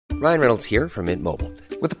Ryan Reynolds here from Mint Mobile.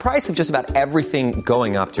 With the price of just about everything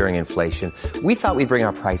going up during inflation, we thought we'd bring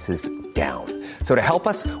our prices down. So to help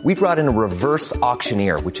us, we brought in a reverse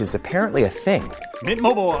auctioneer, which is apparently a thing. Mint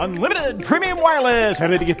Mobile Unlimited Premium Wireless. How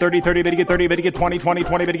to get 30, 30, bit to get 30, bit to get 20, 20,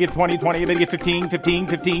 20, bit to get 20, 20, bit to get 15, 15,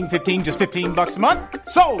 15, 15, just $15 a month?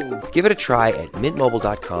 Sold! Give it a try at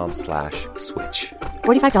mintmobile.com/switch.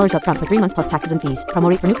 $45 up front for 3 months plus taxes and fees. Promo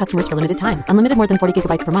rate for new customers for limited time. Unlimited more than 40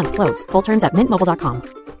 gigabytes per month. Slows full terms at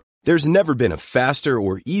mintmobile.com. There's never been a faster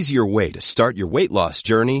or easier way to start your weight loss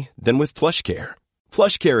journey than with PlushCare.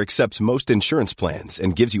 PlushCare accepts most insurance plans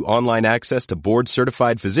and gives you online access to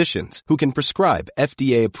board-certified physicians who can prescribe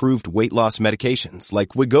FDA-approved weight loss medications like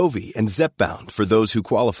Wegovy and Zepbound for those who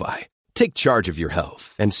qualify. Take charge of your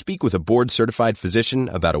health and speak with a board-certified physician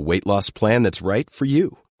about a weight loss plan that's right for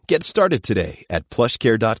you. Get started today at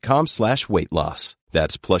plushcare.com/weight loss.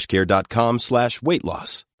 That's plushcare.com/weight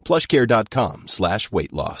loss.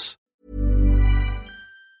 plushcare.com/weight loss.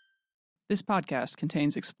 This podcast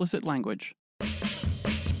contains explicit language.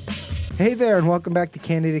 Hey there, and welcome back to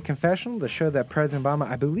Candidate Confessional, the show that President Obama,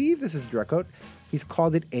 I believe this is the direct quote, he's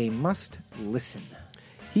called it a must listen.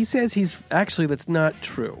 He says that's not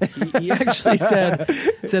true. He actually said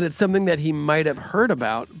it's something that he might have heard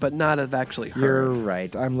about, but not have actually heard. You're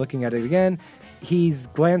right. I'm looking at it again. He's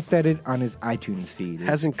glanced at it on his iTunes feed.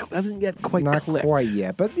 Hasn't yet quite Not clicked. quite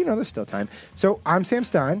yet, but there's still time. So I'm Sam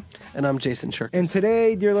Stein. And I'm Jason Shirkus. And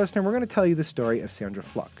today, dear listener, we're going to tell you the story of Sandra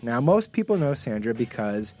Fluck. Now, most people know Sandra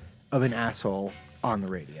because of an asshole on the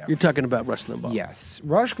radio. You're talking about Rush Limbaugh. Yes.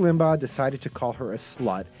 Rush Limbaugh decided to call her a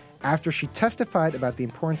slut after she testified about the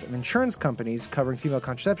importance of insurance companies covering female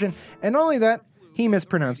contraception, and not only that, he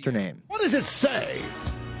mispronounced her name. What does it say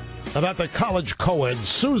about the college co-ed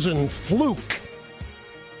Susan Fluke,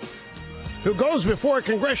 who goes before a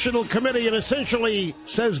congressional committee and essentially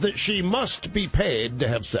says that she must be paid to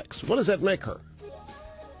have sex? What does that make her?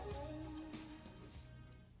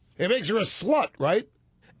 It makes her a slut, right?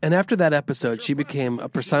 And after that episode, she became a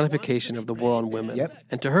personification of the war on women. Yep.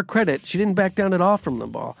 And to her credit, she didn't back down at all from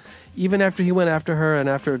Limbaugh, even after he went after her and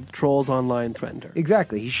after trolls online threatened her.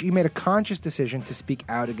 Exactly. She made a conscious decision to speak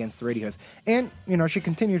out against the radio host. And, she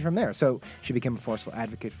continued from there. So she became a forceful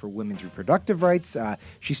advocate for women's reproductive rights.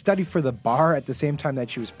 She studied for the bar at the same time that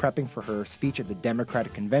she was prepping for her speech at the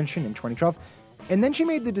Democratic Convention in 2012. And then she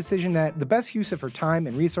made the decision that the best use of her time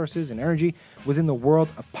and resources and energy was in the world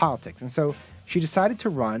of politics. And so she decided to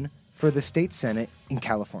run for the state senate in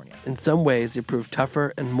California. In some ways, it proved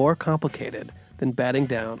tougher and more complicated than batting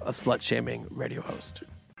down a slut-shaming radio host.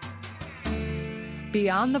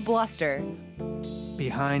 Beyond the bluster.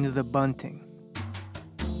 Behind the bunting.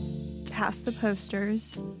 Past the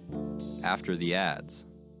posters. After the ads.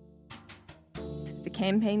 The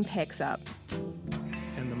campaign picks up.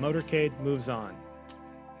 And the motorcade moves on.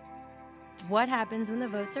 What happens when the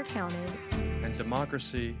votes are counted? And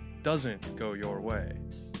democracy doesn't go your way.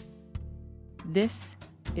 This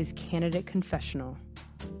is Candidate Confessional,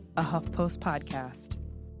 a HuffPost podcast.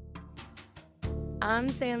 I'm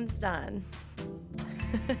Sam Stein.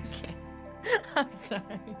 Okay. I'm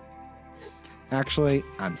sorry. Actually,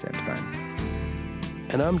 I'm Sam Stein.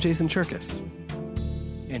 And I'm Jason Shirkus.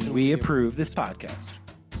 And we approve this podcast.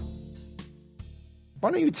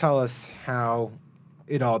 Why don't you tell us how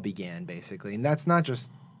it all began, basically? And that's not just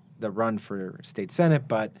the run for state senate,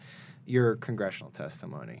 but your congressional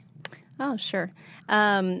testimony. Oh, sure.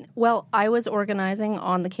 Well, I was organizing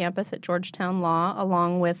on the campus at Georgetown Law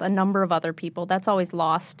along with a number of other people. That's always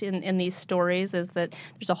lost in these stories, is that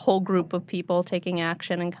there's a whole group of people taking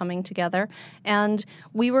action and coming together. And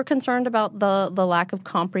we were concerned about the lack of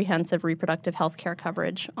comprehensive reproductive health care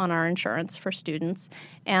coverage on our insurance for students.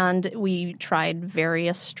 And we tried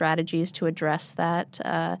various strategies to address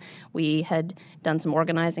that. We had done some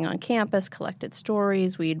organizing on campus, collected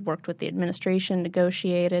stories. We'd worked with the administration,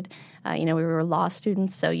 negotiated. We were law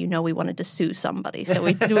students, so we wanted to sue somebody. So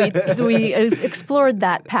we explored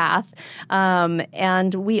that path,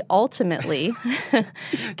 and we ultimately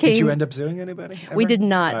Did you end up suing anybody? Ever? We did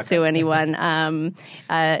not sue anyone.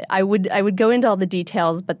 I would go into all the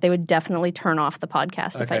details, but they would definitely turn off the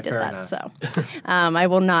podcast if I did that. Enough. So I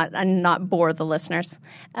will not bore the listeners.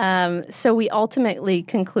 So we ultimately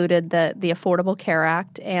concluded that the Affordable Care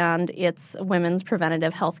Act and its Women's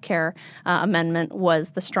Preventative Health Care Amendment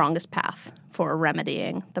was the strongest path for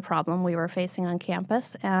remedying the problem we were facing on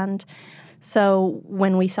campus. And so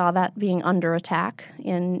when we saw that being under attack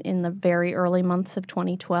in the very early months of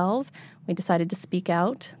 2012, we decided to speak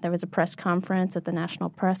out. There was a press conference at the National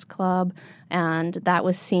Press Club, and that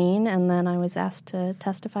was seen, and then I was asked to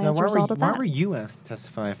testify as a result of that. Why were you asked to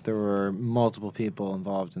testify if there were multiple people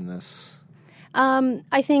involved in this?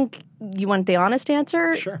 I think you want the honest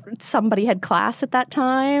answer. Sure. Somebody had class at that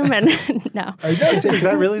time, and no. Is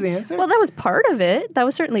that really the answer? Well, that was part of it. That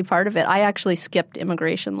was certainly part of it. I actually skipped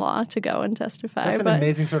immigration law to go and testify. That's an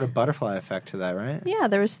amazing sort of butterfly effect to that, right? Yeah,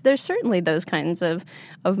 there's certainly those kinds of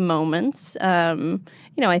moments.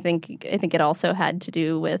 I think it also had to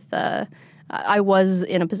do with. I was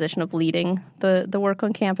in a position of leading the work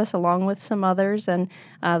on campus along with some others, and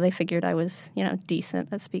they figured I was, decent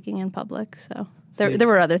at speaking in public. So there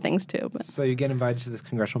were other things too. But. So you get invited to this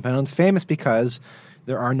congressional panel. It's famous because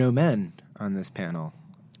there are no men on this panel.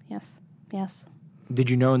 Yes. Did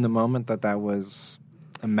you know in the moment that was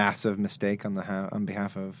a massive mistake on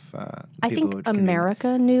behalf of I people? think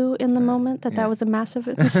America knew in the moment that was a massive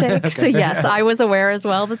mistake. Okay. So yes, I was aware as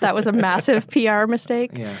well that was a massive PR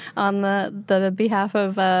mistake on the behalf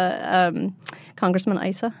of Congressman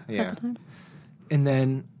Issa at the time. And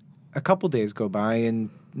then a couple days go by and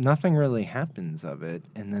nothing really happens of it,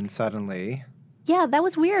 and then suddenly. Yeah, that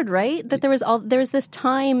was weird, right? That there was this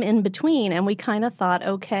time in between, and we kind of thought,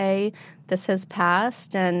 okay, this has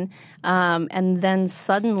passed, and then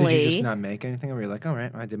suddenly. Did you just not make anything, or were you like, all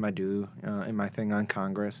right, I did my due in my thing on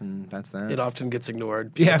Congress, and that's that? It often gets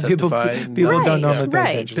ignored. People don't normally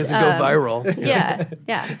pay attention. Does it go viral?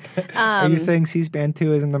 Yeah. Are you saying C-SPAN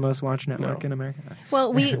 2 isn't the most watched network in America?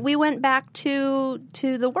 Well, we went back to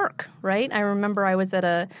the work, right? I remember I was at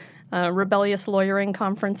a rebellious lawyering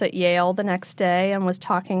conference at Yale the next day and was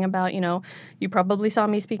talking about, you probably saw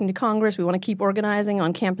me speaking to Congress. We want to keep organizing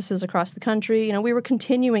on campuses across the country. We were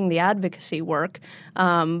continuing the advocacy work,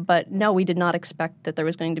 but no, we did not expect that there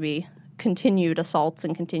was going to be continued assaults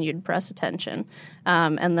and continued press attention.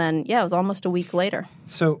 And then, it was almost a week later.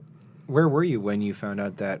 So where were you when you found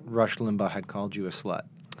out that Rush Limbaugh had called you a slut?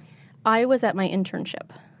 I was at my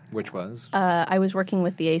internship. Which was? I was working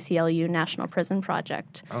with the ACLU National Prison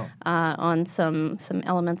Project on some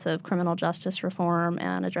elements of criminal justice reform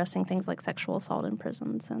and addressing things like sexual assault in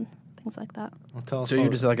prisons and things like that. Well, tell us so you're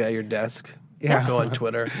just like at your desk? Yeah. Go on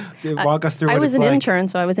Twitter. Walk us through what I was it's an like. intern,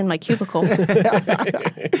 so I was in my cubicle.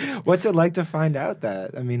 What's it like to find out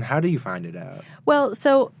that? I mean, how do you find it out? Well,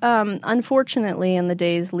 so unfortunately, in the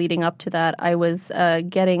days leading up to that, I was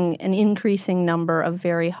getting an increasing number of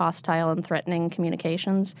very hostile and threatening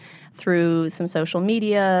communications through some social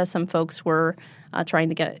media. Some folks were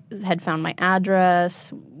had found my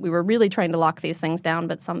address. We were really trying to lock these things down,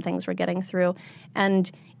 but some things were getting through.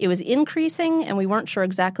 And it was increasing, and we weren't sure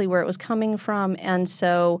exactly where it was coming from. And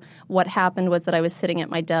so what happened was that I was sitting at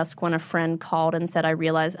my desk when a friend called and said,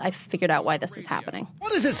 I figured out why this is happening.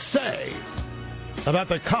 What does it say about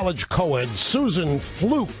the college co-ed Susan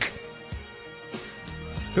Fluke,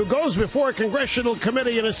 who goes before a congressional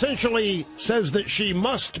committee and essentially says that she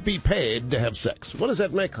must be paid to have sex? What does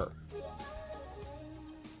that make her?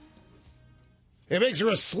 It makes her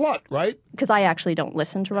a slut, right? Because I actually don't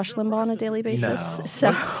listen to Rush Limbaugh on a daily basis. No.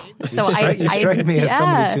 You strike me as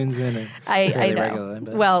somebody who tunes in I know. regularly.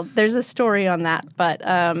 But. Well, there's a story on that, but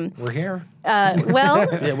we're here.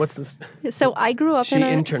 Yeah, what's this? So I grew up in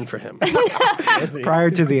interned for him. Prior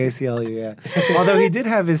to the ACLU, yeah. Although he did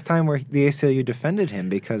have his time where the ACLU defended him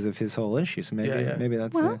because of his whole issue. So maybe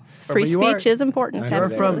that's free speech is important. You're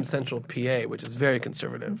from Central PA, which is very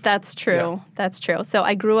conservative. That's true. Yeah. That's true. So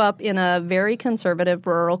I grew up in a very conservative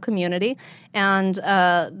rural community. And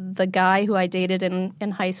the guy who I dated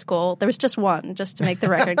in high school, there was just one, just to make the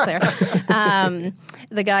record clear.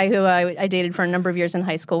 The guy who I dated for a number of years in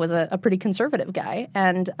high school was a pretty conservative guy.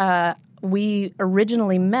 And we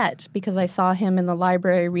originally met because I saw him in the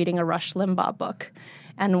library reading a Rush Limbaugh book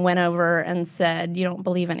and went over and said, "You don't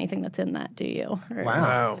believe anything that's in that, do you?" Or,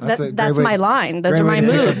 wow. That's my line. Those are my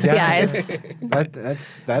moves, guys.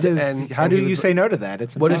 That is. How do you say no to that?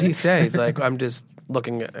 It's what did he say? He's like, I'm just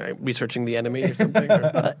looking at researching the enemy or something?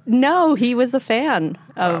 Or? No, he was a fan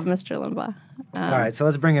of Mr. Limbaugh. All right, so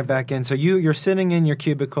let's bring it back in. So you're sitting in your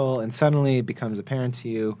cubicle, and suddenly it becomes apparent to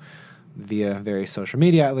you via various social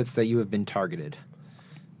media outlets that you have been targeted.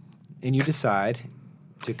 And you decide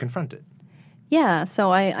to confront it. Yeah,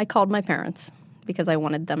 so I called my parents because I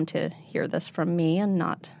wanted them to hear this from me and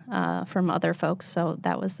not from other folks. So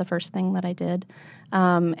that was the first thing that I did.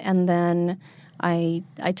 And then I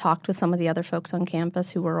talked with some of the other folks on campus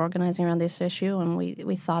who were organizing around this issue, and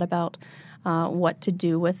we thought about what to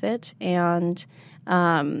do with it. And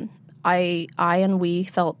I and we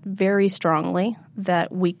felt very strongly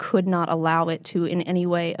that we could not allow it to in any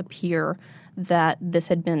way appear that this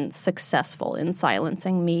had been successful in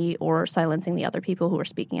silencing me or silencing the other people who were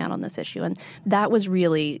speaking out on this issue. And that was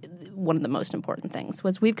really one of the most important things,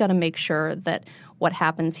 was we've got to make sure that what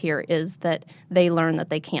happens here is that they learn that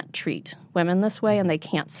they can't treat women this way and they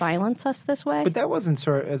can't silence us this way. But that wasn't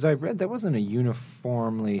as I read, that wasn't a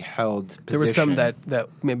uniformly held position. There was some that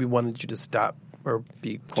maybe wanted you to stop or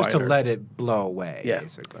be quieter. Just to let it blow away,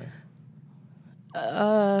 basically.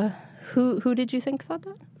 Who did you think thought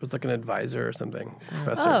that? It was like an advisor or something,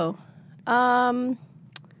 professor. Oh, I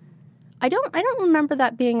don't remember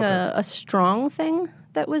that being a strong thing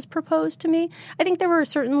that was proposed to me. I think there were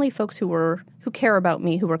certainly folks who care about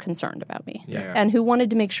me, who were concerned about me, and who wanted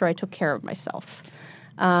to make sure I took care of myself.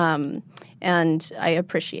 And I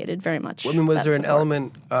appreciated very much. I mean, was there an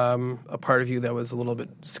element, a part of you that was a little bit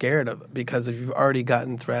scared of, because if you've already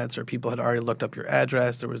gotten threats or people had already looked up your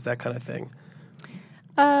address, or was that kind of thing?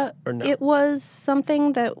 Or no? It was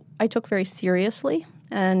something that I took very seriously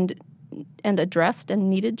and addressed and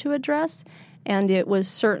needed to address. And it was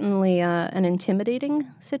certainly an intimidating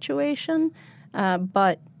situation.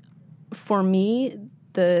 But for me,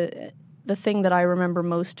 the thing that I remember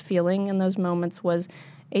most feeling in those moments was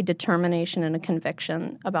a determination and a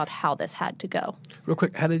conviction about how this had to go. Real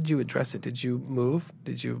quick, how did you address it? Did you move?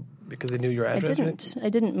 Because they knew your address? I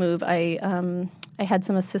didn't move. I had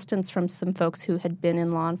some assistance from some folks who had been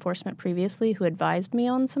in law enforcement previously who advised me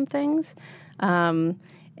on some things.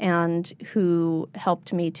 And who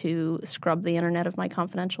helped me to scrub the internet of my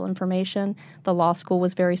confidential information. The law school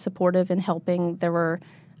was very supportive in helping. There were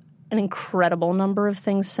an incredible number of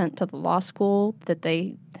things sent to the law school that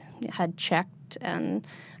they had checked, and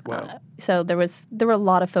so there were a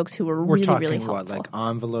lot of folks who were really, really helpful. We're talking like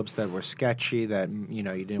envelopes that were sketchy that you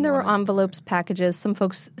didn't. There were envelopes, packages. Some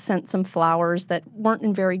folks sent some flowers that weren't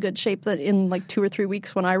in very good shape. That in like 2 or 3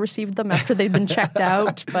 weeks when I received them after they'd been checked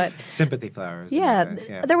out, but sympathy flowers. Yeah,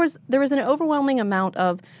 there was an overwhelming amount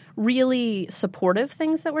of really supportive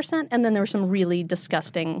things that were sent, and then there were some really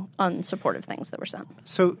disgusting, unsupportive things that were sent.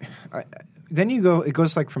 So then it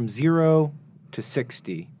goes like from 0 to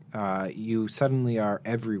 60. You suddenly are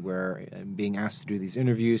everywhere being asked to do these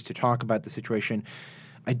interviews, to talk about the situation.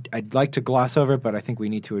 I'd like to gloss over it, but I think we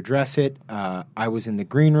need to address it. I was in the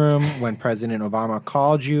green room when President Obama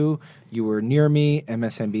called you. You were near me,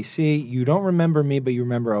 MSNBC. You don't remember me, but you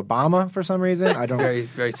remember Obama for some reason. I don't. Very,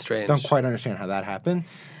 very strange. Don't quite understand how that happened.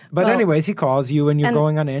 But anyways, he calls you, and you're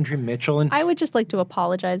going on Andrew Mitchell. And I would just like to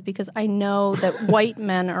apologize because I know that white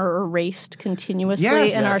men are erased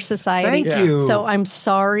continuously in our society. Thank you. So I'm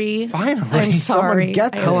sorry. Finally, I'm sorry. Someone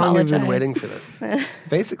gets it. How long have you been waiting for this?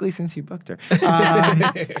 Basically, since you booked her.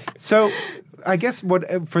 So I guess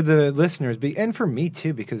for the listeners, and for me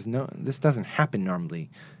too, because this doesn't happen normally.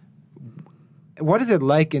 What is it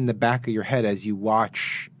like in the back of your head as you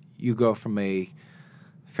watch you go from a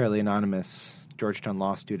fairly anonymous Georgetown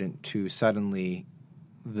law student to suddenly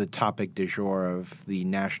the topic du jour of the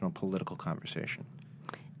national political conversation?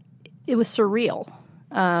 It was surreal.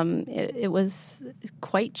 It was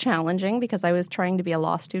quite challenging because I was trying to be a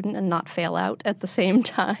law student and not fail out at the same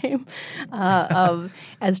time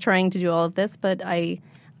as trying to do all of this. But I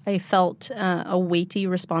felt a weighty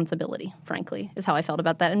responsibility, frankly, is how I felt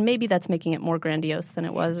about that. And maybe that's making it more grandiose than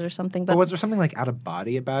it was or something. But was there something like out of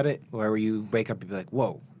body about it, where you wake up and be like,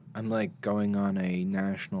 whoa, I'm like going on a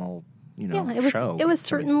national, show. It was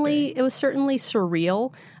certainly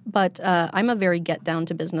surreal, but I'm a very get down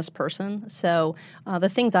to business person. So the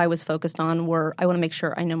things I was focused on were I want to make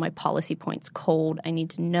sure I know my policy points cold. I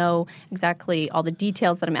need to know exactly all the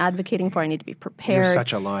details that I'm advocating for. I need to be prepared. You're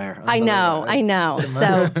such a lawyer. I know.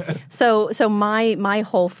 So my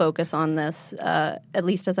whole focus on this, at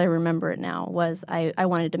least as I remember it now, was I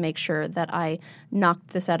wanted to make sure that I knocked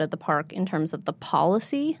this out of the park in terms of the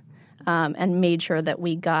policy. And made sure that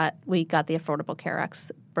we got the Affordable Care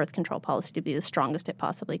Act's birth control policy to be the strongest it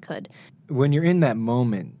possibly could. When you're in that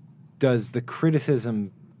moment, does the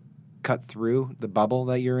criticism cut through the bubble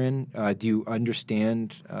that you're in? Do you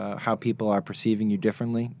understand how people are perceiving you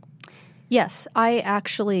differently? Yes, I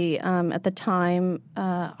actually, at the time,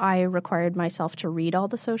 I required myself to read all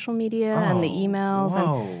the social media and the emails.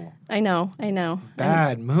 Whoa. And I know.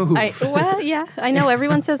 Bad move. Yeah, I know.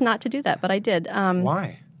 Everyone says not to do that, but I did.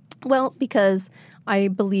 Why? Well, because I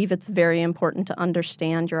believe it's very important to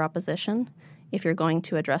understand your opposition if you're going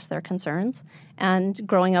to address their concerns. And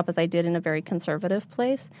growing up as I did in a very conservative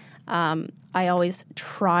place, I always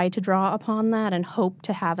try to draw upon that and hope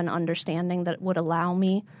to have an understanding that would allow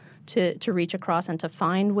me to reach across and to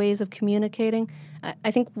find ways of communicating.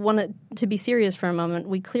 I think to be serious for a moment,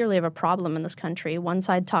 we clearly have a problem in this country. One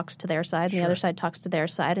side talks to their side and the other side talks to their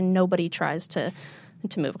side, and nobody tries to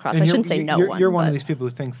to move across. And I shouldn't say no one. You're one but of these people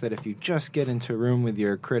who thinks that if you just get into a room with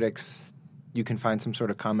your critics, you can find some sort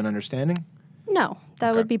of common understanding? No,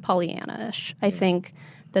 that would be Pollyanna-ish. I think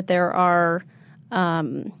that there are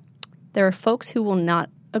folks who will not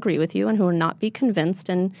agree with you and who will not be convinced,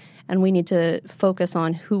 and we need to focus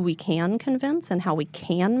on who we can convince and how we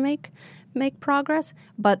can make progress.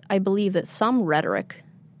 But I believe that some rhetoric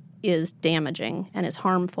is damaging and is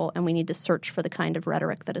harmful, and we need to search for the kind of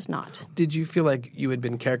rhetoric that is not. Did you feel like you had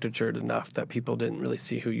been caricatured enough that people didn't really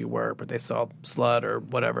see who you were, but they saw slut or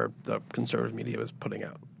whatever the conservative media was putting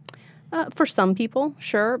out? For some people,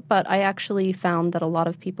 sure, but I actually found that a lot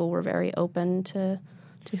of people were very open to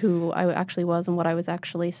who I actually was and what I was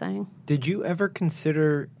actually saying. Did you ever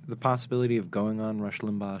consider the possibility of going on Rush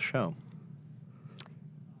Limbaugh's show?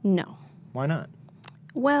 No. Why not?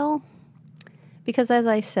 Well, because as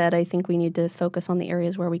I said, I think we need to focus on the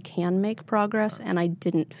areas where we can make progress, and I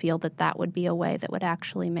didn't feel that would be a way that would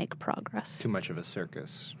actually make progress. Too much of a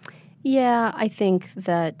circus. Yeah, I think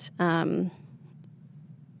that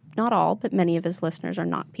not all, but many of his listeners are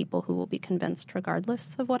not people who will be convinced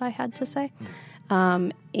regardless of what I had to say.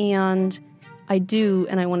 And I do,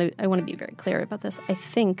 and I want to be very clear about this, I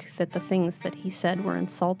think that the things that he said were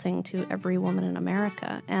insulting to every woman in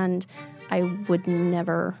America, and I would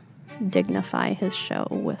never dignify his show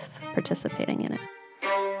with participating in it.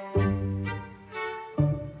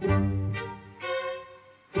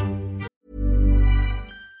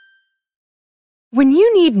 When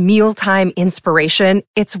you need mealtime inspiration,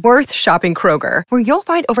 it's worth shopping Kroger, where you'll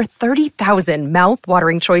find over 30,000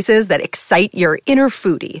 mouth-watering choices that excite your inner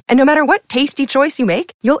foodie. And no matter what tasty choice you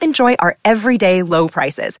make, you'll enjoy our everyday low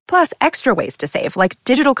prices, plus extra ways to save, like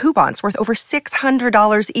digital coupons worth over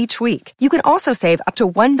 $600 each week. You can also save up to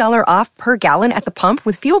 $1 off per gallon at the pump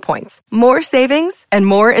with fuel points. More savings and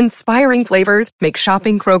more inspiring flavors make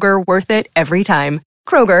shopping Kroger worth it every time.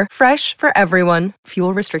 Kroger, fresh for everyone.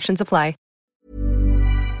 Fuel restrictions apply.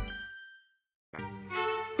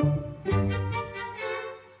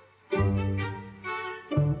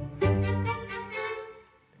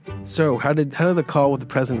 So how did the call with the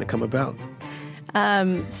president come about?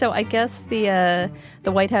 So I guess the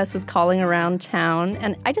White House was calling around town,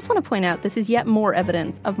 and I just want to point out this is yet more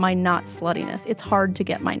evidence of my not sluttiness. It's hard to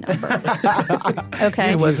get my number.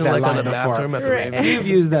 Okay, It wasn't like on the bathroom at the Raven. You've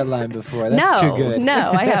used that line before. That's too good.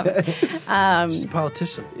 No, I haven't. She's a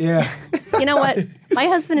politician. Yeah. You know what? My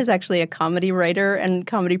husband is actually a comedy writer and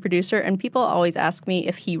comedy producer, and people always ask me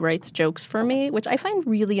if he writes jokes for me, which I find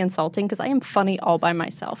really insulting because I am funny all by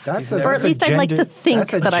myself. Or at least I'd like to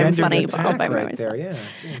think that I'm funny all by myself. There,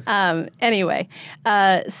 yeah. Anyway,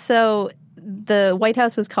 so the White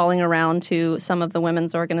House was calling around to some of the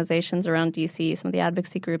women's organizations around D.C., some of the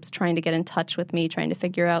advocacy groups, trying to get in touch with me, trying to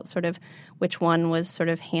figure out sort of which one was sort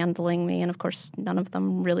of handling me. And, of course, none of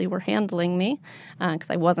them really were handling me because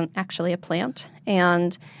I wasn't actually a plant.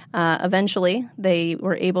 And eventually they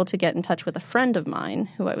were able to get in touch with a friend of mine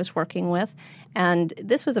who I was working with. And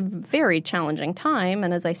this was a very challenging time.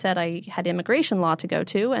 And as I said, I had immigration law to go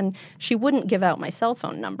to, and she wouldn't give out my cell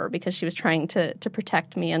phone number because she was trying to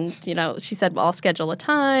protect me. And, you know, she said, well, I'll schedule a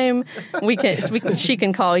time. She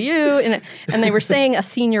can call you. And they were saying a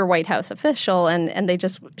senior White House official, and they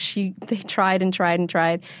tried and tried and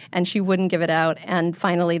tried, and she wouldn't give it out. And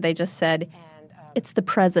finally they just said, it's the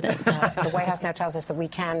president. The White House now tells us that we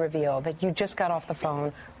can reveal that you just got off the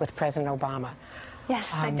phone with President Obama.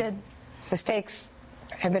 Yes, I did. The stakes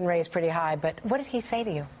have been raised pretty high, but what did he say to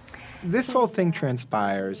you? This whole thing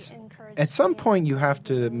transpires. At some point, you have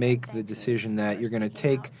to make the decision that you're going to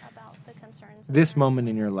take this moment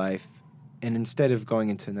in your life, and instead of going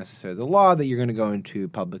into necessarily the law, that you're going to go into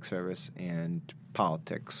public service and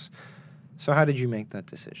politics. So how did you make that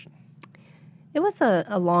decision? It was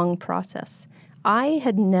a long process. I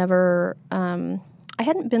had never... I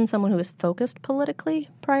hadn't been someone who was focused politically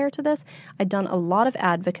prior to this. I'd done a lot of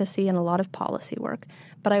advocacy and a lot of policy work,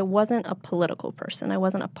 but I wasn't a political person. I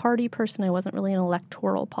wasn't a party person. I wasn't really an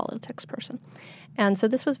electoral politics person. And so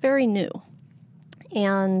this was very new.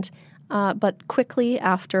 And but quickly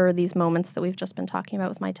after these moments that we've just been talking about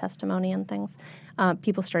with my testimony and things,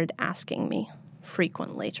 people started asking me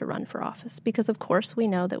frequently to run for office because, of course, we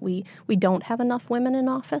know that we don't have enough women in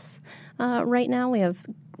office right now. We have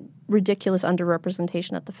ridiculous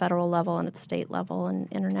underrepresentation at the federal level and at the state level and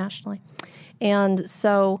internationally. And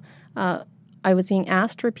so I was being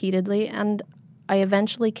asked repeatedly, and I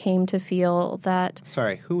eventually came to feel that...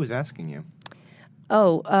 Sorry, who was asking you?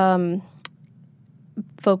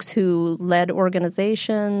 Folks who led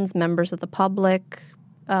organizations, members of the public,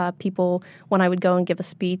 people, when I would go and give a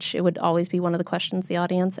speech, it would always be one of the questions the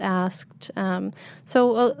audience asked.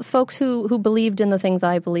 So folks who believed in the things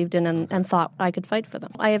I believed in and thought I could fight for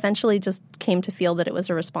them. I eventually just came to feel that it was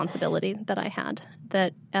a responsibility that I had,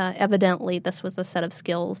 that evidently this was a set of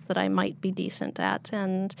skills that I might be decent at,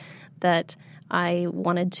 and that I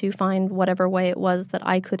wanted to find whatever way it was that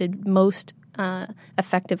I could most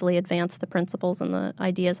effectively advance the principles and the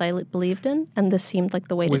ideas I believed in, and this seemed like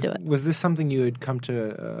the way to do it. Was this something you had come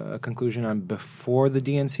to a conclusion on before the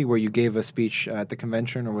DNC, where you gave a speech at the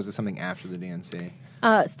convention, or was it something after the DNC?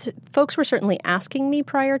 Folks were certainly asking me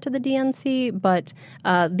prior to the DNC, but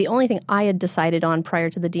the only thing I had decided on prior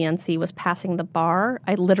to the DNC was passing the bar.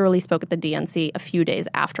 I literally spoke at the DNC a few days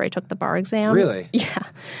after I took the bar exam. Really? Yeah.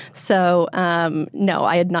 So, no,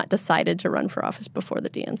 I had not decided to run for office before the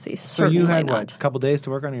DNC. So you had, a couple days to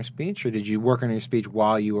work on your speech, or did you work on your speech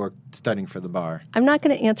while you were studying for the bar? I'm not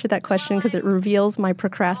going to answer that question because it reveals my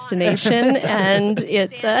procrastination and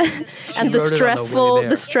and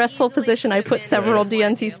the stressful position I put several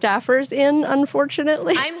DNC staffers in,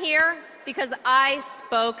 unfortunately. I'm here because I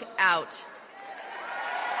spoke out.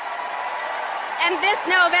 And this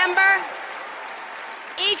November,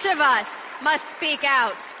 each of us must speak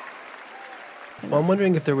out. Well, I'm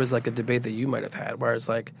wondering if there was like a debate that you might have had where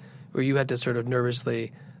you had to sort of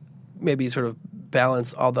nervously maybe sort of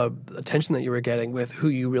balance all the attention that you were getting with who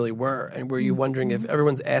you really were. And were you wondering if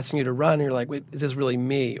everyone's asking you to run and you're like, wait, is this really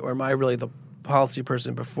me? Or am I really the policy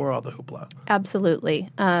person before all the hoopla? Absolutely.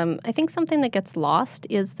 I think something that gets lost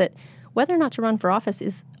is that whether or not to run for office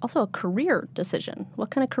is also a career decision.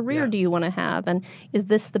 What kind of career do you want to have? And is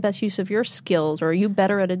this the best use of your skills, or are you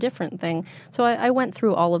better at a different thing? So I went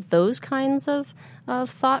through all of those kinds of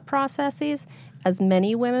thought processes. As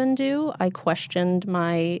many women do, I questioned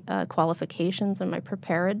my qualifications and my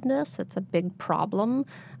preparedness. It's a big problem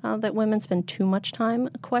that women spend too much time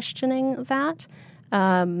questioning that.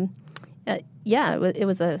 It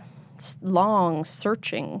was a long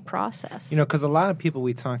searching process. Because a lot of people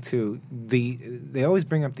we talk to, they always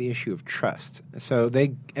bring up the issue of trust. So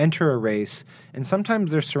they enter a race, and sometimes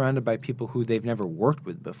they're surrounded by people who they've never worked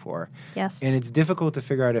with before. Yes. And it's difficult to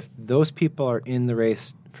figure out if those people are in the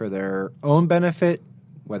race for their own benefit,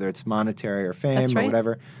 whether it's monetary or fame or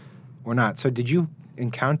whatever, or not. So did you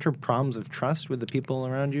encounter problems of trust with the people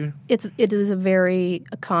around you? It is a very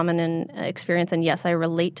common experience, and yes, I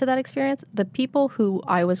relate to that experience. The people who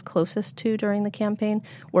I was closest to during the campaign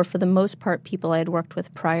were, for the most part, people I had worked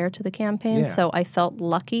with prior to the campaign, so I felt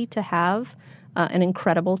lucky to have an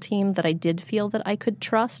incredible team that I did feel that I could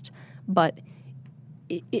trust, but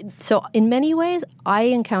so in many ways, I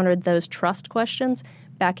encountered those trust questions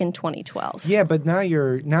back in 2012. Yeah, but now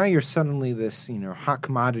you're suddenly this, hot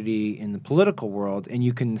commodity in the political world, and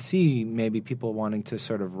you can see maybe people wanting to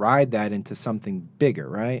sort of ride that into something bigger,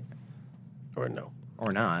 right? Or no.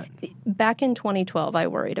 Or not. Back in 2012, I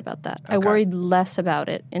worried about that. Okay. I worried less about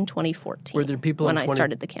it in 2014. Were there people when I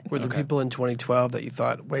started the campaign? Were there people in 2012 that you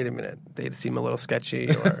thought, wait a minute, they seem a little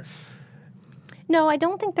sketchy? Or No, I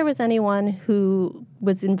don't think there was anyone who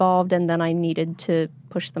was involved and then I needed to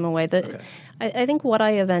push them away. I think what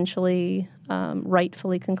I eventually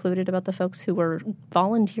rightfully concluded about the folks who were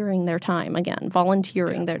volunteering their time, is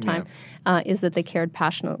that they cared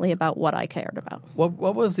passionately about what I cared about.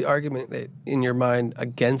 What was the argument that, in your mind,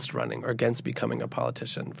 against running or against becoming a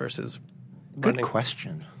politician versus running? Good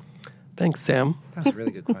question. Thanks, Sam. That's a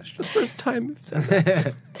really good question. The first time you've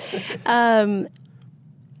said that.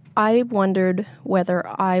 I wondered whether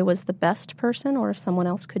I was the best person or if someone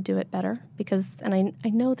else could do it better. Because, and I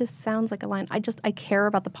know this sounds like a line, I care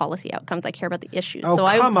about the policy outcomes. I care about the issues. Oh, so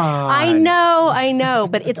come on. I know,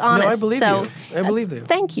 but it's honest. No, I believe you. I believe you.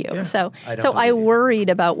 Thank you. Yeah. So I worried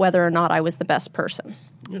about whether or not I was the best person.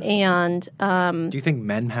 Yeah. And do you think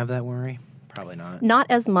men have that worry? Probably not. Not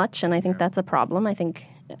as much, and I think that's a problem.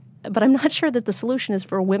 But I'm not sure that the solution is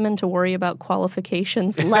for women to worry about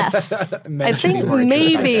qualifications less. I think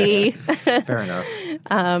maybe. Fair enough.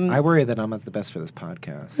 I worry that I'm not the best for this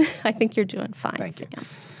podcast. I think you're doing fine. Thank you.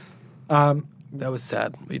 That was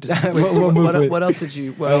sad. What else did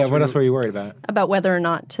you? What else were you worried about? About whether or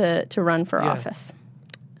not to run for office.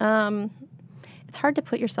 It's hard to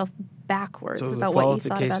put yourself backwards about what you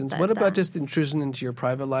thought about that. What about just intrusion into your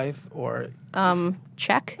private life, or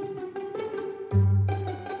check?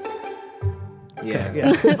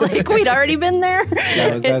 Yeah. Like we'd already been there.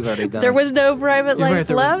 That was already done. There was no private life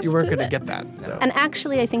left. You weren't going to get that. So. And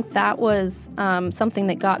actually, I think that was something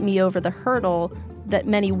that got me over the hurdle that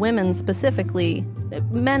many women specifically,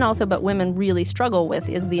 men also, but women really struggle with,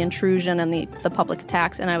 is the intrusion and the public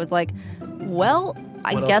attacks. And I was like, well,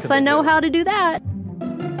 I guess I know how to do that.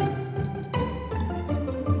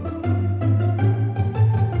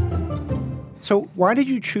 So why did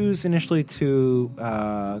you choose initially to,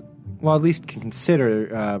 at least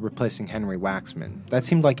consider replacing Henry Waxman? That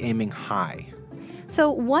seemed like aiming high. So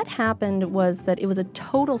what happened was that it was a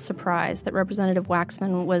total surprise that Representative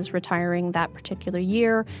Waxman was retiring that particular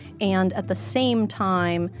year, and at the same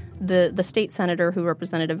time, the state senator who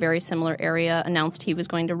represented a very similar area announced he was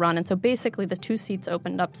going to run, and so basically the two seats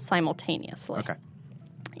opened up simultaneously. Okay.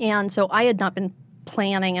 And so I had not been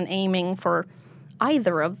planning and aiming for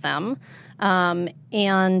either of them,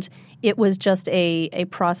 and it was just a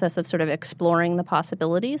process of sort of exploring the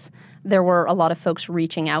possibilities. There were a lot of folks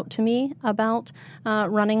reaching out to me about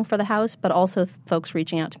running for the House, but also folks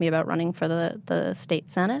reaching out to me about running for the state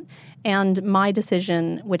Senate. And my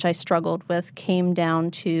decision, which I struggled with, came down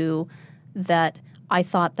to that I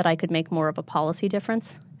thought that I could make more of a policy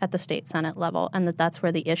difference at the state Senate level, and that's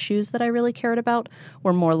where the issues that I really cared about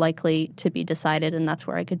were more likely to be decided, and that's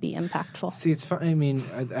where I could be impactful. See, it's fun. I mean,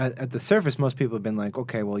 at the surface, most people have been like,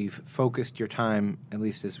 okay, well, you've focused your time, at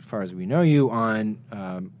least as far as we know you,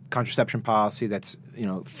 on contraception policy that's,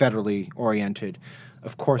 federally oriented.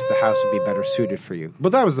 Of course, the House would be better suited for you.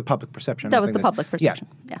 But that was the public perception. That was the public perception,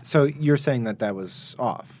 yeah. So you're saying that was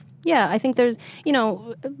off. Yeah, I think there's,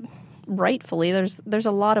 rightfully, there's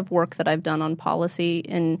a lot of work that I've done on policy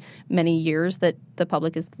in many years that the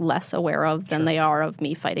public is less aware of than they are of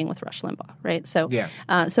me fighting with Rush Limbaugh, right? So,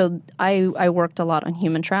 so I worked a lot on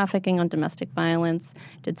human trafficking, on domestic violence,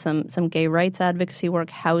 did some gay rights advocacy work,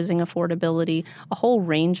 housing affordability, a whole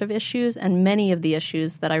range of issues, and many of the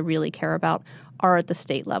issues that I really care about are at the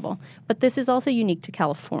state level. But this is also unique to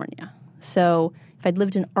California. So if I'd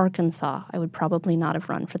lived in Arkansas, I would probably not have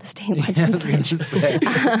run for the state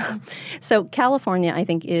legislature. So California, I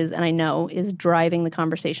think, is driving the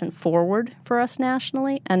conversation forward for us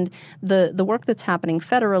nationally. And the work that's happening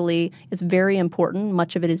federally is very important.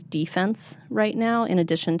 Much of it is defense right now, in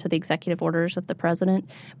addition to the executive orders of the president.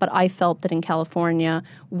 But I felt that in California,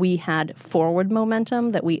 we had forward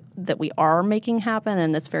momentum that we are making happen,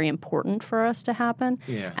 and that's very important for us to happen.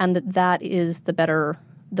 Yeah. And that is the better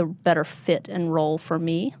fit and role for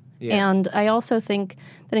me. Yeah. And I also think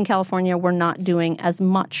that in California, we're not doing as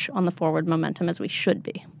much on the forward momentum as we should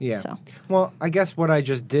be. Yeah. So. Well, I guess what I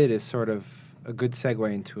just did is sort of a good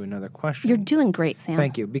segue into another question. You're doing great, Sam.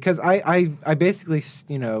 Thank you. Because I basically,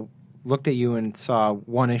 looked at you and saw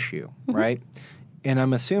one issue, right? And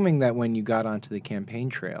I'm assuming that when you got onto the campaign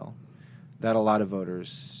trail, that a lot of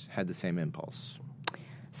voters had the same impulse.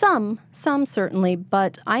 Some certainly,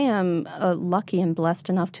 but I am lucky and blessed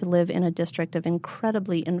enough to live in a district of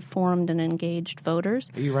incredibly informed and engaged voters.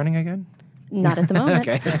 Are you running again? Not at the moment.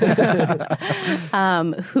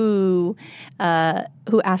 Who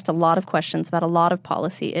asked a lot of questions about a lot of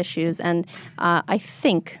policy issues, and I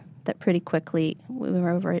think that pretty quickly we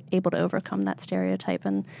were able to overcome that stereotype,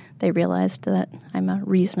 and they realized that I'm a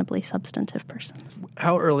reasonably substantive person.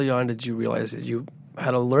 How early on did you realize that you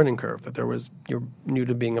had a learning curve, that you're new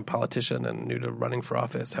to being a politician and new to running for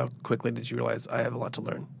office? How quickly did you realize I have a lot to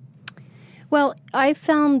learn? Well, I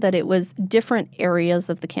found that it was different areas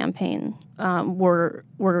of the campaign were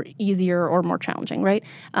easier or more challenging, right?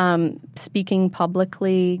 Speaking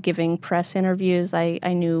publicly, giving press interviews, I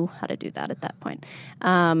knew how to do that at that point.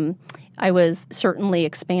 I was certainly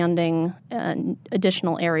expanding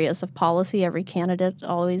additional areas of policy. Every candidate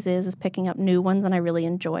always is picking up new ones, and I really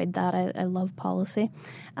enjoyed that. I love policy.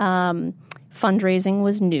 Fundraising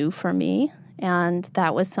was new for me, and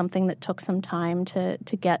that was something that took some time to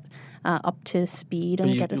get up to speed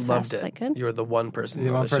and get as fast as I could. You were the one person.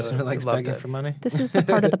 The one person who likes begging for money. This is the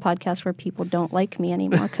part of the podcast where people don't like me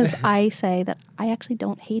anymore because I say that I actually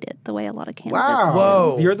don't hate it the way a lot of candidates do.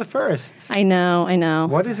 Whoa! You're the first. I know.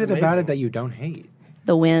 What is it about it that you don't hate?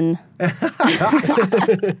 The win. At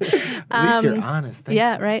least you're honest.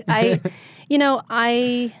 Yeah, right.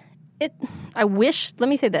 I wish, let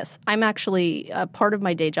me say this, I'm actually, part of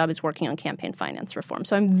my day job is working on campaign finance reform,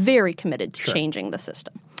 so I'm very committed to changing the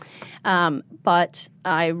system. But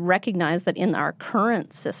I recognize that in our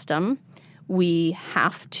current system, we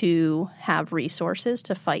have to have resources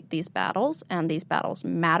to fight these battles, and these battles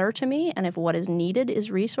matter to me, and if what is needed is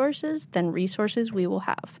resources, then resources we will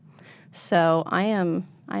have. So I am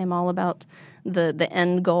all about the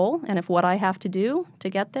end goal, and if what I have to do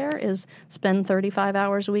to get there is spend 35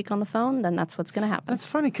 hours a week on the phone, then that's what's going to happen. That's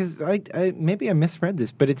funny because maybe I misread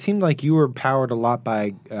this, but it seemed like you were powered a lot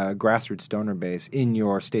by grassroots donor base in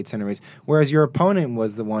your state Senate race, whereas your opponent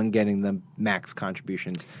was the one getting the max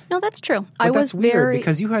contributions. No, that's true. But that's weird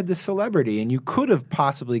because you had this celebrity and you could have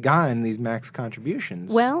possibly gotten these max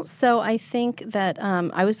contributions. Well, so I think that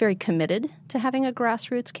I was very committed to having a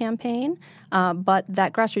grassroots campaign, but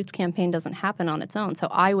that grassroots campaign doesn't have happen on its own. So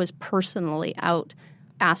I was personally out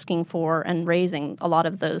asking for and raising a lot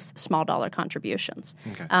of those small dollar contributions.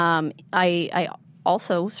 Okay. I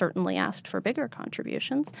also certainly asked for bigger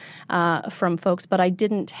contributions from folks, but I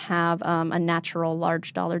didn't have a natural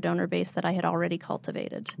large dollar donor base that I had already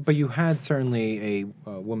cultivated. But you had certainly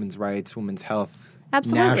a women's rights, women's health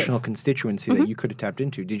Absolutely. national constituency that you could have tapped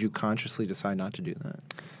into. Did you consciously decide not to do that?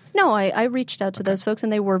 No, I reached out to those folks,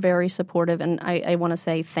 and they were very supportive, and I want to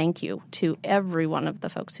say thank you to every one of the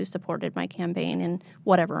folks who supported my campaign in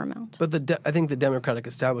whatever amount. But I think the Democratic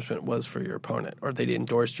establishment was for your opponent, or they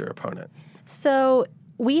endorsed your opponent. So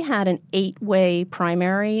we had an 8-way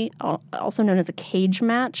primary, also known as a cage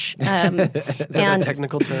match. Is that a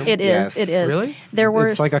technical term? It is. Yes. It is. Really?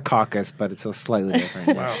 It's like a caucus, but it's a slightly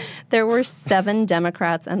different. Wow. There were 7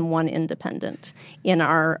 Democrats and 1 independent in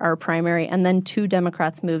our primary, and then 2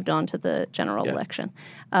 Democrats moved on to the general election.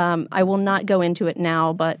 I will not go into it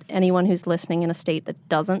now, but anyone who's listening in a state that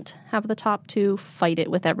doesn't have the top 2, fight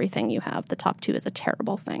it with everything you have. The top 2 is a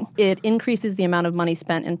terrible thing. It increases the amount of money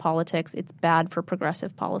spent in politics. It's bad for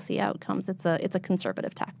progressive policy outcomes. It's a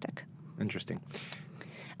conservative tactic. Interesting.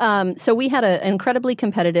 So we had an incredibly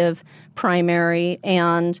competitive primary,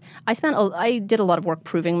 and I did a lot of work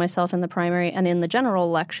proving myself in the primary, and in the general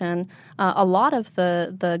election, a lot of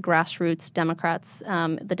the grassroots Democrats,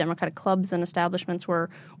 the Democratic clubs and establishments were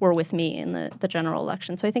with me in the general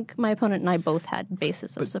election. So I think my opponent and I both had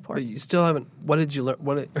bases of support. But you still haven't. What did you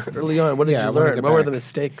learn? Early on, what did you learn? What were the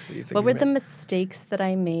mistakes that you think? What were the mistakes that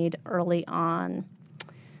I made early on?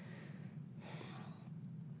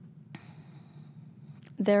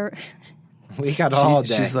 We got all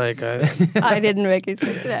day. She's like, I didn't make you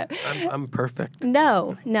say that. I'm perfect.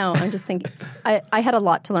 No. I'm just thinking. I had a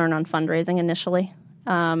lot to learn on fundraising initially.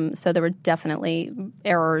 So there were definitely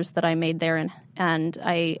errors that I made there, and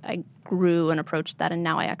I grew and approached that, and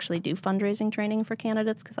now I actually do fundraising training for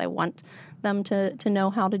candidates because I want them to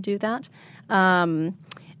know how to do that.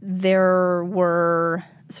 There were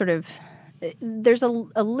there's a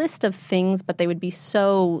list of things, but they would be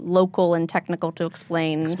so local and technical to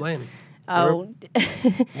explain. Explain. Oh.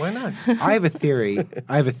 Why not? I have a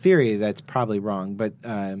theory that's probably wrong, but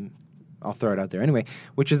I'll throw it out there anyway,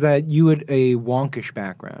 which is that you had a wonkish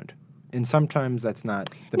background. And sometimes that's not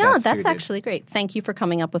the best No, that's suited. actually great. Thank you for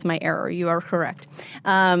coming up with my error. You are correct.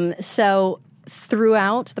 So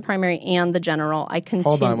throughout the primary and the general, I continued.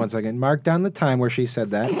 Hold on one second. Mark down the time where she said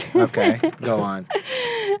that. Okay, go on.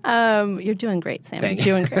 You're doing great, Sam. Thank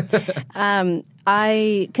You're doing great.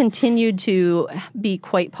 I continued to be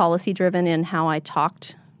quite policy-driven in how I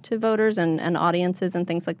talked to voters and audiences and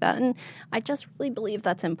things like that. And I just really believe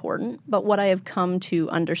that's important. But what I have come to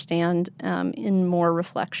understand in more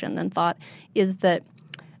reflection and thought is that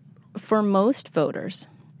for most voters,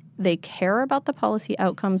 they care about the policy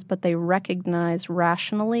outcomes, but they recognize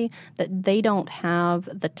rationally that they don't have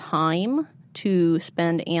the time to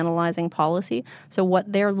spend analyzing policy. So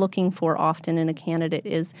what they're looking for often in a candidate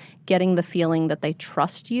is getting the feeling that they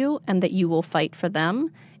trust you and that you will fight for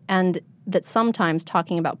them, and that sometimes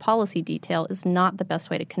talking about policy detail is not the best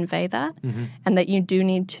way to convey that, and that you do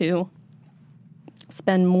need to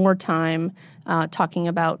spend more time talking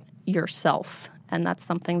about yourself. And that's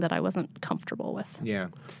something that I wasn't comfortable with. Yeah.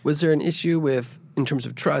 Was there an issue with, in terms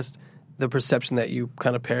of trust, the perception that you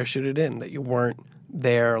kind of parachuted in, that you weren't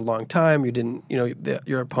there a long time? You didn't,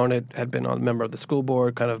 your opponent had been a member of the school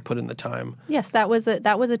board, kind of put in the time. Yes, that was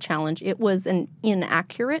a challenge. It was an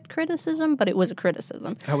inaccurate criticism, but it was a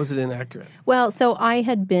criticism. How was it inaccurate? Well, so I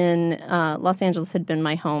had been, Los Angeles had been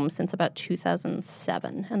my home since about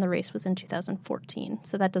 2007, and the race was in 2014.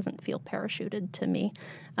 So that doesn't feel parachuted to me.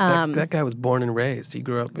 That guy was born and raised. He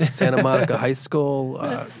grew up in Santa Monica High School.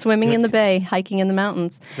 Swimming in the bay, hiking in the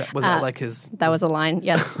mountains. Was that like his... That was a line,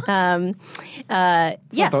 yes.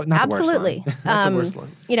 Yes, not absolutely. Not the worst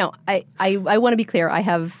line. I want to be clear. I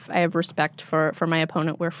have respect for my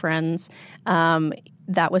opponent. We're friends.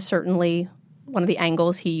 That was certainly one of the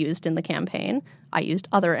angles he used in the campaign. I used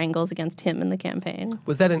other angles against him in the campaign.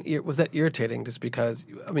 Was that irritating? Just because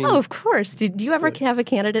oh, of course. Do you ever have a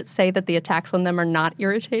candidate say that the attacks on them are not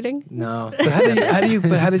irritating? No. But how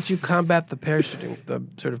did you combat the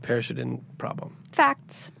sort of parachuting problem?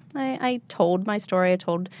 Facts. I told my story. I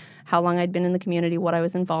told how long I'd been in the community, what I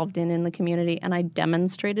was involved in the community, and I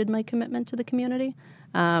demonstrated my commitment to the community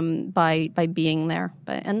by being there.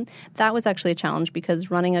 And that was actually a challenge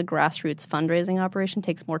because running a grassroots fundraising operation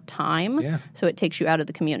takes more time, so it takes you out of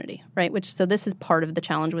the community, right? So this is part of the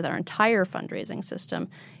challenge with our entire fundraising system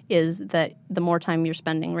is that the more time you're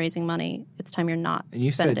spending raising money, it's time you're not spending. And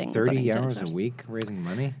you said 30 hours a week raising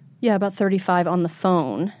money? Yeah, about 35 on the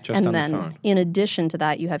phone. Just and on the then phone. in addition to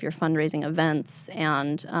that, you have your fundraising events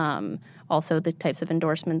and also the types of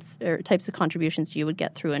endorsements or types of contributions you would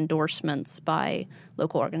get through endorsements by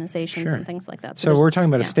local organizations Sure. and things like that. So we're there's- talking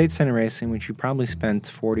about yeah. a state senate race in which you probably spent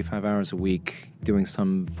 45 hours a week doing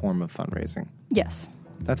some form of fundraising. Yes.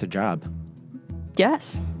 That's a job.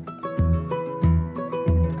 Yes.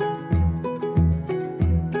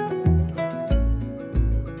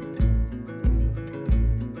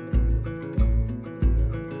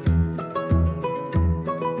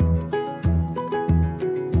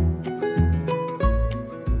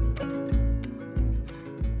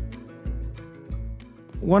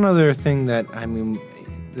 One other thing that,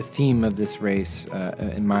 the theme of this race,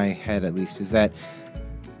 in my head at least, is that,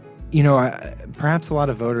 perhaps a lot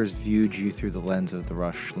of voters viewed you through the lens of the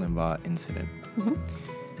Rush Limbaugh incident. Mhm.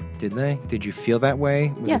 Did they? Did you feel that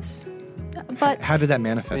way? Was Yes. it- But how did that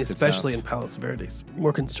manifest Especially itself? in Palos Verdes,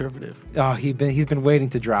 more conservative. Oh, he's been waiting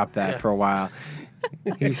to drop that Yeah. for a while.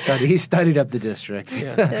 He studied up the district.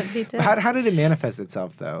 Yeah. He did. How did it manifest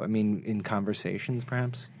itself, though? I mean, in conversations,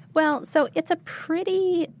 perhaps. Well, so it's a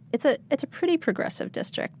pretty progressive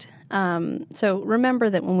district. So remember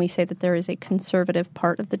that when we say that there is a conservative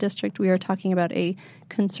part of the district, we are talking about a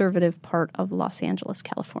conservative part of Los Angeles,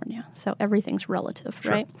 California. So everything's relative,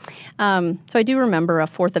 Sure. right? So I do remember a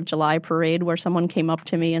 4th of July parade where someone came up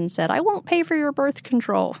to me and said, "I won't pay for your birth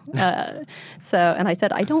control." And I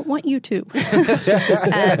said, "I don't want you to.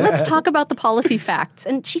 Let's talk about the policy facts."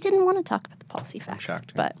 And she didn't want to talk about the policy facts.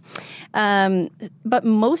 shocked. But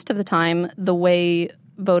most of the time, the way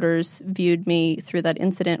voters viewed me through that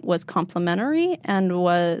incident was complimentary and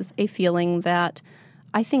was a feeling that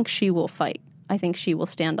I think she will fight. I think she will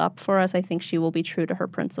stand up for us. I think she will be true to her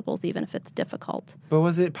principles, even if it's difficult. But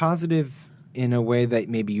was it positive in a way that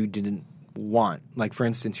maybe you didn't want? Like, for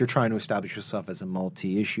instance, you're trying to establish yourself as a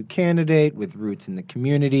multi-issue candidate with roots in the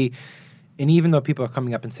community. And even though people are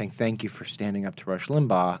coming up and saying, thank you for standing up to Rush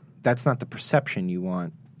Limbaugh, that's not the perception you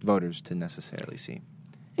want voters to necessarily see.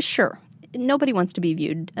 Sure. Nobody wants to be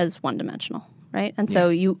viewed as one-dimensional, right? And so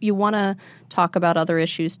you want to talk about other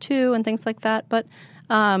issues too and things like that. But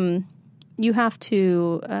you have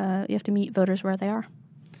to meet voters where they are.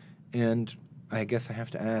 And I guess I have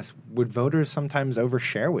to ask, would voters sometimes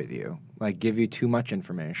overshare with you, like give you too much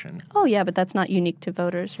information? Oh, yeah, but that's not unique to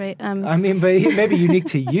voters, right? But it may be unique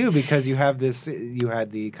to you because you had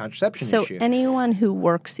the contraception issue. So anyone who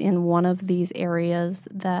works in one of these areas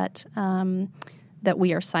that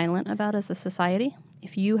we are silent about as a society,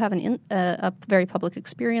 if you have a very public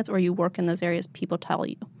experience or you work in those areas, people tell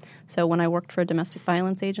you. So when I worked for a domestic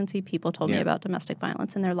violence agency, people told me about domestic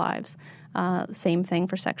violence in their lives. Same thing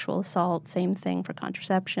for sexual assault, same thing for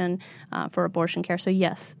contraception, for abortion care. So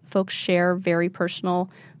yes, folks share very personal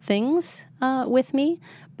things with me.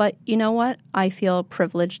 But you know what? I feel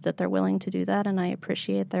privileged that they're willing to do that, and I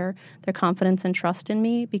appreciate their confidence and trust in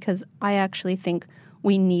me because I actually think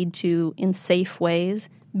we need to, in safe ways,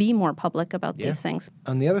 be more public about these things.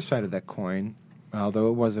 On the other side of that coin, although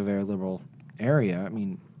it was a very liberal area,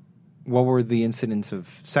 what were the incidents of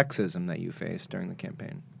sexism that you faced during the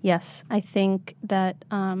campaign? Yes, I think that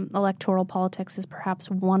electoral politics is perhaps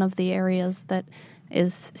one of the areas that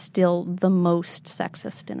is still the most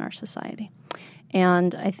sexist in our society.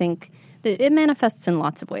 And I think that it manifests in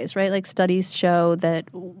lots of ways, right? Like studies show that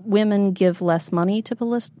women give less money to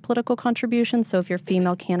political contributions. So if you're a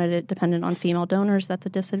female candidate dependent on female donors, that's a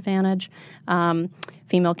disadvantage.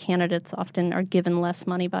 Female candidates often are given less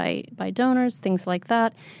money by donors, things like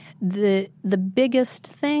that. The biggest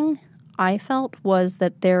thing I felt was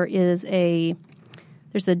that there's a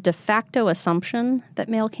de facto assumption that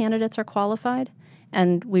male candidates are qualified,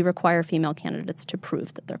 and we require female candidates to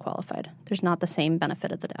prove that they're qualified. There's not the same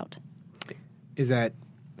benefit of the doubt. Is that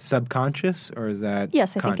subconscious or is that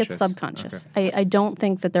Yes, I conscious? think it's subconscious. Okay. I don't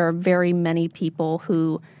think that there are very many people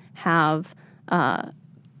who have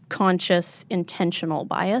conscious, intentional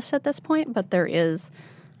bias at this point, but there is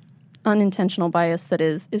unintentional bias that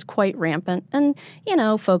is quite rampant. And,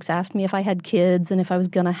 folks asked me if I had kids and if I was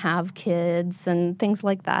going to have kids and things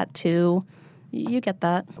like that, too. You get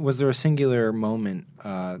that. Was there a singular moment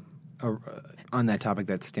on that topic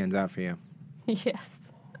that stands out for you? Yes.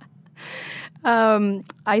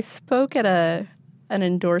 I spoke at a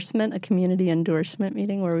community endorsement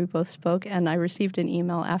meeting where we both spoke, and I received an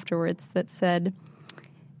email afterwards that said,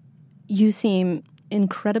 "You seem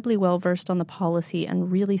incredibly well-versed on the policy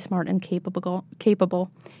and really smart and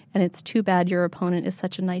capable, and it's too bad your opponent is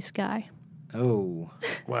such a nice guy." Oh.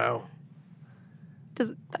 Wow.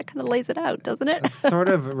 That kind of lays it out, doesn't it? It's sort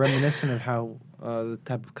of reminiscent of how the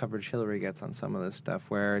type of coverage Hillary gets on some of this stuff,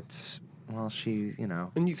 where it's well, she,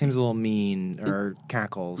 seems a little mean or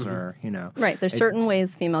cackles or, Right. There's certain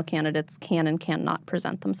ways female candidates can and cannot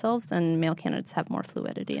present themselves, and male candidates have more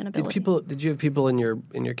fluidity and ability. Did you have people in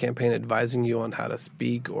your campaign advising you on how to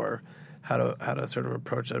speak or how to sort of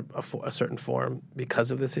approach a certain forum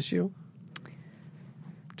because of this issue?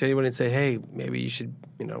 Did anyone say, hey, maybe you should,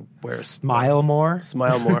 smile more?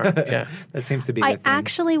 Smile more, yeah. That seems to be the thing. I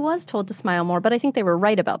actually was told to smile more, but I think they were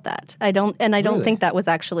right about that. I don't think that was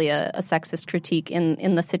actually a sexist critique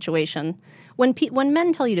in the situation. When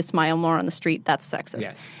men tell you to smile more on the street, that's sexist.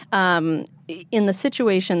 Yes. In the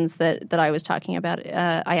situations that I was talking about,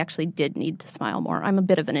 I actually did need to smile more. I'm a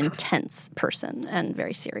bit of an intense person and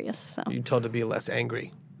very serious. So. You told to be less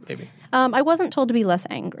angry, maybe. I wasn't told to be less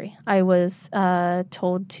angry. I was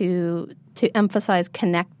told to emphasize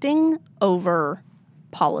connecting over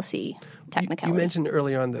policy technicality. You mentioned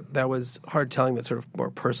earlier on that was hard telling the sort of more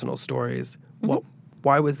personal stories. Mm-hmm.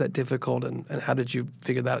 Why was that difficult, and how did you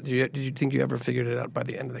figure that out? Did you think you ever figured it out by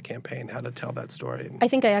the end of the campaign, how to tell that story? I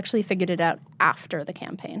think I actually figured it out after the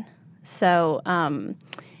campaign. So I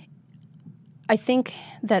think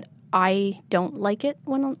that I don't like it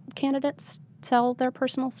when candidates tell their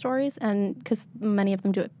personal stories, and because many of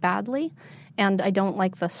them do it badly, and I don't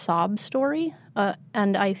like the sob story,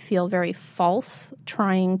 and I feel very false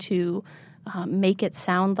trying to make it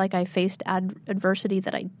sound like I faced adversity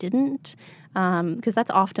that I didn't, because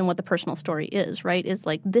that's often what the personal story is, right? Is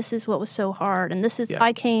like, this is what was so hard, and this is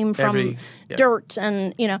I came from dirt,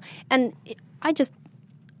 and and I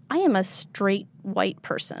am a straight white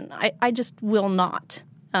person. I just will not.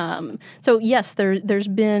 So yes, there's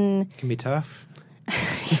been. Can be tough.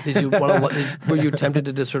 Were you tempted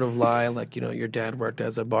to just sort of lie, like your dad worked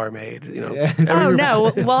as a barmaid? Oh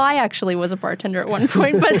no! Well, I actually was a bartender at one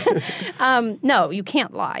point, but no, you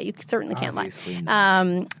can't lie. You certainly can't lie.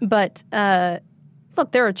 But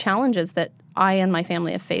look, there are challenges that I and my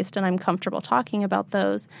family have faced, and I'm comfortable talking about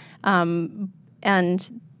those, and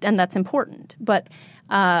that's important. But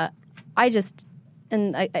I just.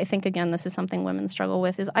 And I think, again, this is something women struggle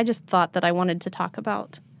with, is I just thought that I wanted to talk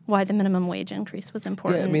about why the minimum wage increase was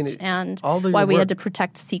important and why we had to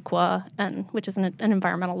protect CEQA, which is an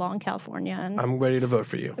environmental law in California. And I'm ready to vote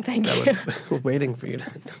for you. Thank you. Was waiting for you to.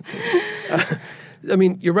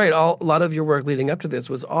 You're right. A lot of your work leading up to this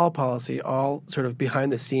was all policy, all sort of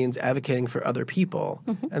behind the scenes advocating for other people.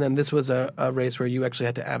 Mm-hmm. And then this was a race where you actually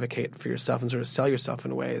had to advocate for yourself and sort of sell yourself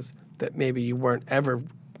in ways that maybe you weren't ever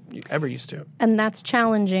used to. And that's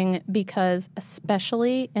challenging because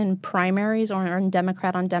especially in primaries or in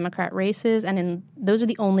Democrat-on-Democrat races, and those are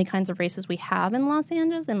the only kinds of races we have in Los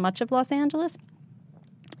Angeles, in much of Los Angeles,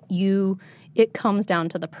 it comes down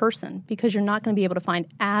to the person, because you're not going to be able to find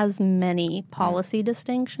as many policy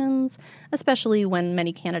distinctions, especially when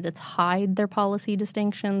many candidates hide their policy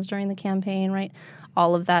distinctions during the campaign, right?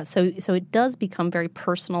 All of that. So it does become very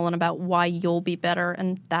personal and about why you'll be better,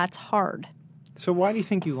 and that's hard. So why do you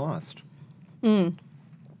think you lost? I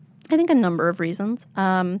think a number of reasons.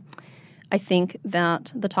 I think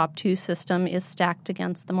that the top two system is stacked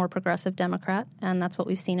against the more progressive Democrat, and that's what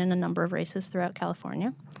we've seen in a number of races throughout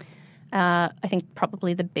California. I think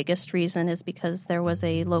probably the biggest reason is because there was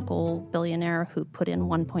a local billionaire who put in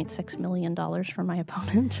 $1.6 million for my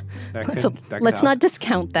opponent. Let's not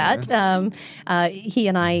discount that. Yes. He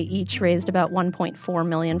and I each raised about $1.4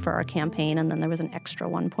 million for our campaign, and then there was an extra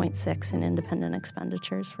 $1.6 in independent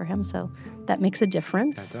expenditures for him. So that makes a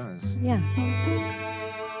difference. That does. Yeah.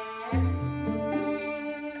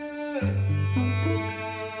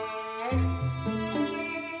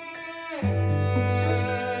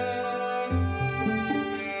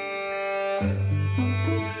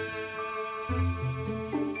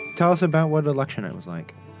 Tell us about what election night was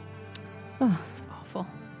like. Oh, it's awful.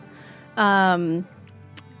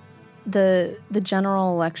 The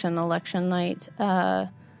general election night, I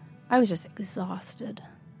was just exhausted,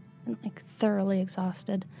 and thoroughly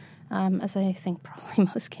exhausted, as I think probably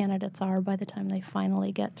most candidates are by the time they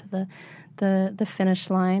finally get to the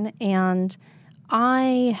finish line. And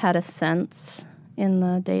I had a sense in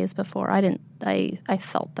the days before. I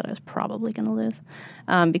felt that I was probably going to lose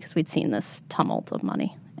because we'd seen this tumult of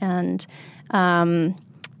money. And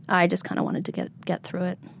I just kind of wanted to get through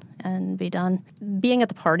it and be done. Being at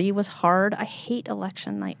the party was hard. I hate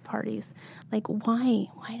election night parties. Why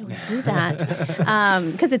do we do that?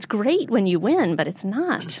 Because it's great when you win, but it's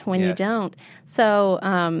not when you don't. So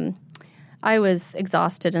I was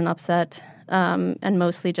exhausted and upset, and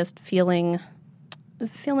mostly just feeling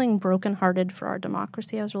brokenhearted for our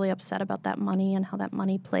democracy. I was really upset about that money and how that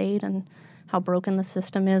money played and how broken the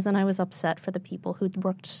system is, and I was upset for the people who'd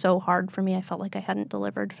worked so hard for me. I felt like I hadn't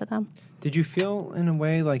delivered for them. Did you feel, in a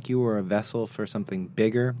way, like you were a vessel for something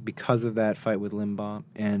bigger because of that fight with Limbaugh,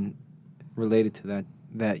 and related to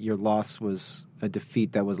that your loss was a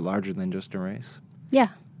defeat that was larger than just a race? Yeah,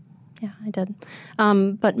 I did.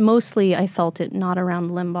 But mostly I felt it not around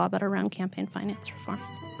Limbaugh, but around campaign finance reform.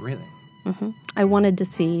 Really? Mm-hmm. I wanted to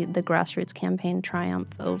see the grassroots campaign triumph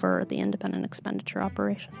over the independent expenditure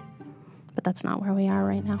operation. But that's not where we are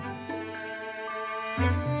right now.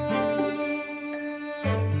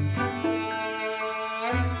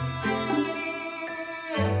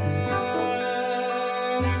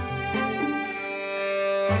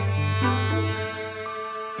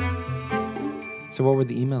 So what were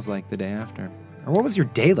the emails like the day after? Or what was your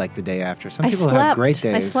day like the day after? Some people slept. have great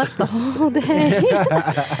days. I slept the whole day.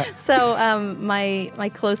 So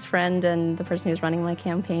my close friend and the person who was running my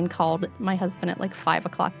campaign called my husband at like 5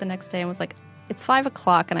 o'clock the next day and was like, it's 5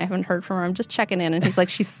 o'clock and I haven't heard from her. I'm just checking in. And he's like,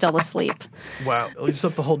 she's still asleep. Wow. You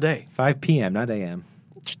slept the whole day. 5 p.m., not a.m.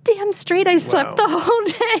 Damn straight I slept the whole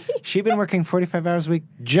day. She'd been working 45 hours a week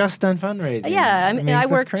just on fundraising. Yeah, I mean I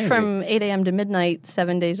worked crazy. from 8 a.m. to midnight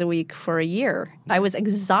 7 days a week for a year. I was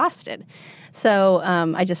exhausted. So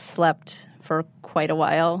I just slept for quite a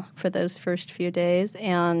while for those first few days.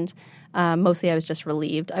 And mostly I was just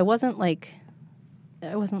relieved. I wasn't like,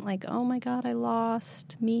 oh my God, I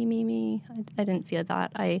lost, me. I didn't feel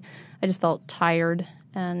that. I just felt tired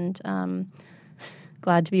and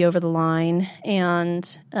glad to be over the line.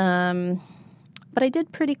 And but I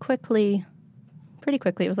did pretty quickly,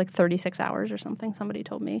 it was like 36 hours or something, somebody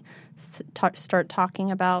told me, start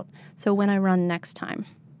talking about, so when I run next time,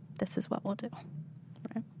 this is what we'll do.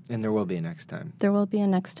 Right? And there will be a next time. There will be a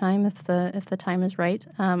next time if the time is right.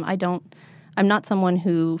 I'm not someone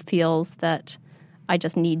who feels that I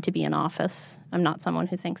just need to be in office. I'm not someone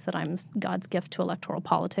who thinks that I'm God's gift to electoral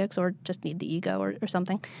politics or just need the ego or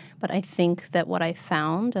something. But I think that what I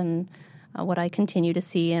found and what I continue to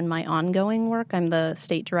see in my ongoing work, I'm the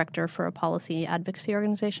state director for a policy advocacy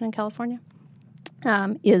organization in California,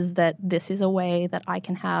 is that this is a way that I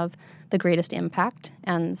can have the greatest impact.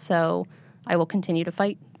 And so I will continue to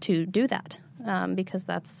fight to do that because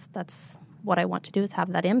that's what I want to do is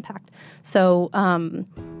have that impact. So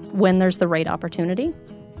when there's the right opportunity,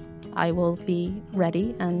 I will be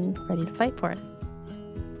ready to fight for it.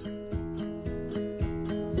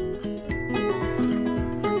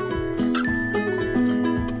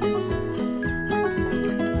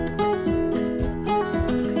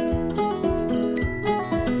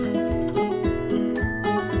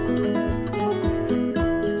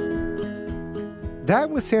 That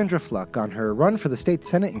was Sandra Fluck on her run for the state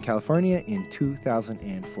senate in California in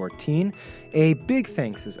 2014. A big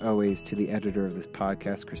thanks, as always, to the editor of this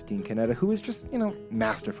podcast, Christine Canetta, who is just,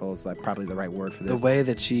 masterful is probably the right word for this. The way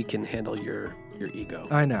that she can handle your ego.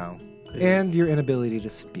 I know. And your inability to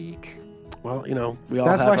speak. Well, we all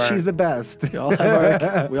That's have why she's the best. We all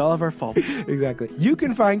have our faults. Exactly. You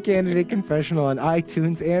can find Candidate Confessional on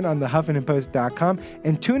iTunes and on thehuffingtonpost.com.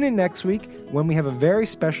 And tune in next week when we have a very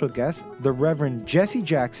special guest, the Reverend Jesse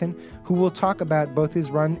Jackson, who will talk about both his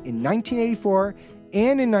run in 1984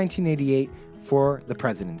 and in 1988 for the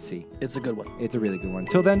presidency. It's a good one. It's a really good one.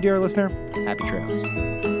 Till then, dear listener, happy trails.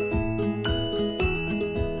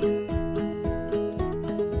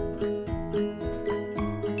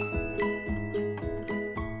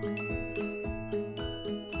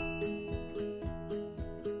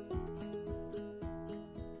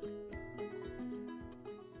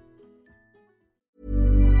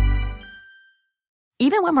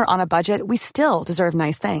 Even when we're on a budget, we still deserve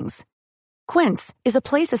nice things. Quince is a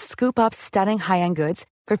place to scoop up stunning high-end goods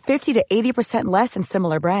for 50 to 80% less than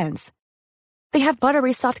similar brands. They have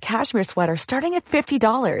buttery soft cashmere sweaters starting at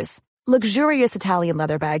 $50, luxurious Italian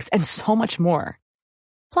leather bags, and so much more.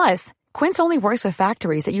 Plus, Quince only works with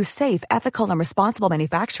factories that use safe, ethical, and responsible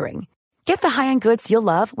manufacturing. Get the high-end goods you'll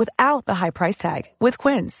love without the high price tag with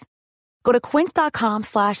Quince. Go to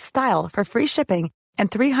quince.com/style for free shipping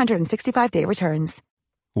and 365-day returns.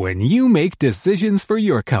 When you make decisions for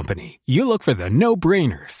your company, you look for the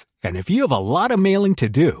no-brainers. And if you have a lot of mailing to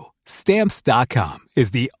do, Stamps.com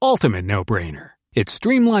is the ultimate no-brainer. It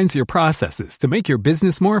streamlines your processes to make your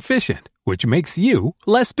business more efficient, which makes you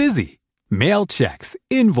less busy. Mail checks,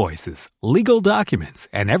 invoices, legal documents,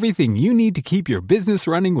 and everything you need to keep your business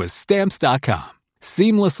running with Stamps.com.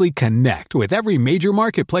 Seamlessly connect with every major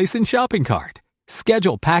marketplace and shopping cart.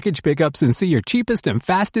 Schedule package pickups and see your cheapest and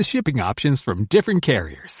fastest shipping options from different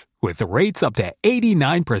carriers. With rates up to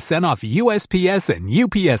 89% off USPS and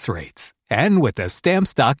UPS rates. And with the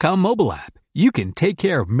Stamps.com mobile app, you can take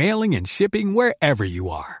care of mailing and shipping wherever you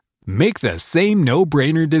are. Make the same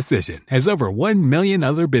no-brainer decision as over 1 million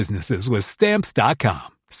other businesses with Stamps.com.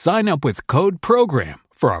 Sign up with code PROGRAM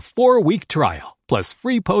for a 4-week trial, plus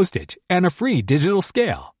free postage and a free digital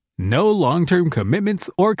scale. No long-term commitments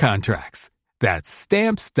or contracts. That's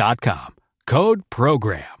Stamps.com. Code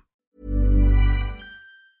PROGRAM.